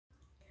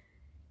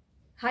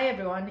Hi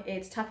everyone,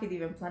 it's Taffy the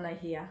Event Planner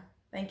here.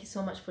 Thank you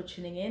so much for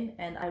tuning in,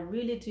 and I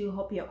really do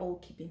hope you're all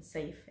keeping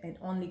safe and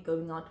only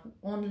going out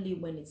only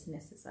when it's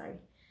necessary.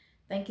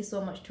 Thank you so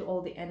much to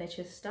all the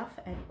NHS staff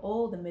and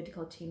all the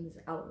medical teams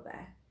out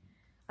there.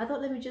 I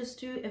thought let me just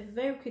do a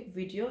very quick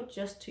video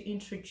just to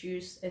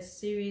introduce a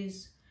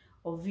series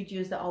of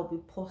videos that I'll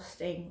be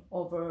posting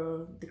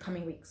over the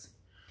coming weeks.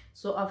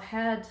 So I've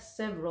had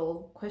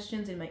several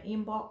questions in my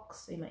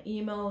inbox, in my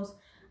emails,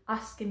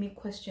 asking me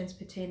questions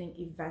pertaining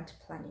event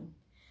planning.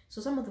 So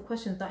some of the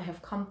questions that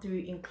have come through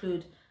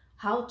include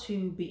how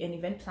to be an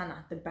event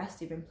planner, the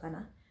best event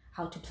planner,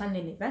 how to plan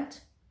an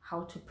event,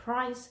 how to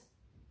price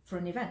for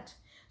an event.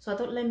 So I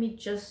thought let me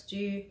just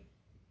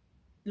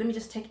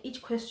take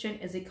each question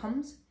as it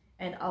comes,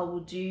 and I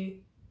will do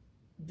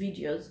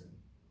videos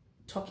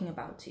talking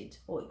about it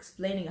or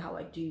explaining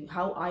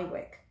how I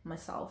work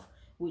myself,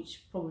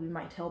 which probably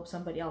might help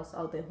somebody else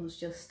out there who's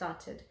just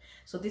started.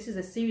 So this is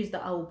a series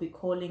that I will be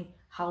calling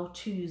How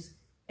To's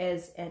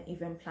as an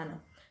Event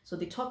Planner. So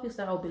the topics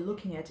that I'll be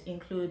looking at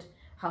include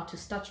how to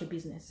start your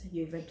business,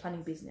 your event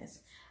planning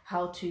business,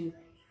 how to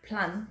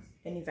plan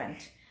an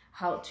event,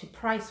 how to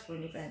price for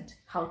an event,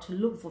 how to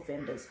look for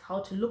vendors, how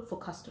to look for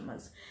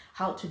customers,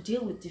 how to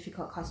deal with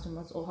difficult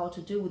customers, or how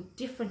to deal with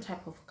different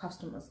type of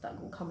customers that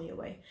will come your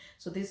way.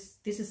 So this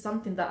is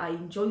something that I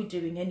enjoy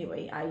doing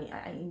anyway.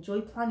 I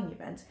enjoy planning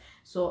events,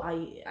 so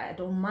I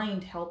don't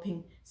mind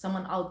helping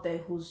someone out there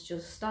who's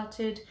just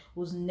started,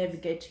 who's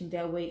navigating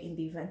their way in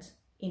the event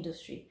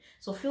industry.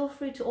 So feel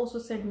free to also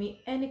send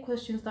me any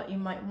questions that you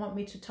might want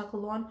me to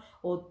tackle on,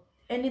 or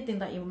anything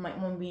that you might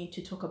want me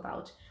to talk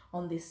about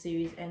on this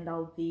series, and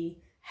I'll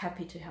be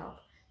happy to help.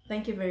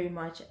 Thank you very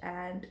much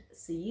and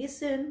see you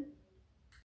soon.